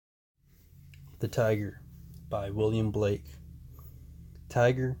The Tiger by William Blake.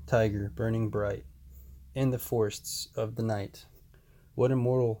 Tiger, tiger, burning bright in the forests of the night, what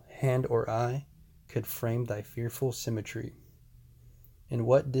immortal hand or eye could frame thy fearful symmetry? In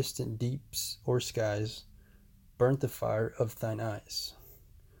what distant deeps or skies burnt the fire of thine eyes?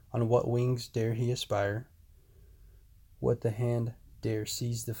 On what wings dare he aspire? What the hand dare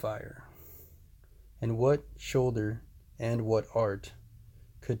seize the fire? And what shoulder and what art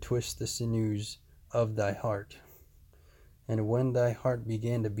could twist the sinews of thy heart? And when thy heart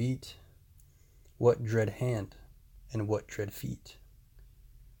began to beat, what dread hand and what dread feet?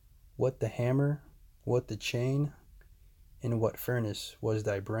 What the hammer, what the chain? In what furnace was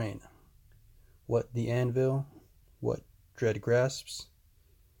thy brain? What the anvil, what dread grasps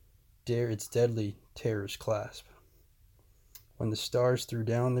dare its deadly terrors clasp? When the stars threw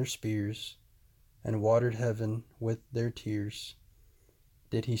down their spears and watered heaven with their tears,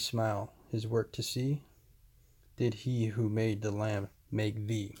 did he smile his work to see? Did he who made the lamb make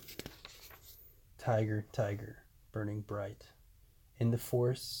thee? Tiger, tiger, burning bright in the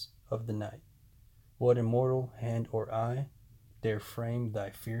forests of the night, what immortal hand or eye dare frame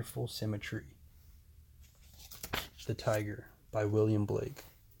thy fearful symmetry? The Tiger by William Blake.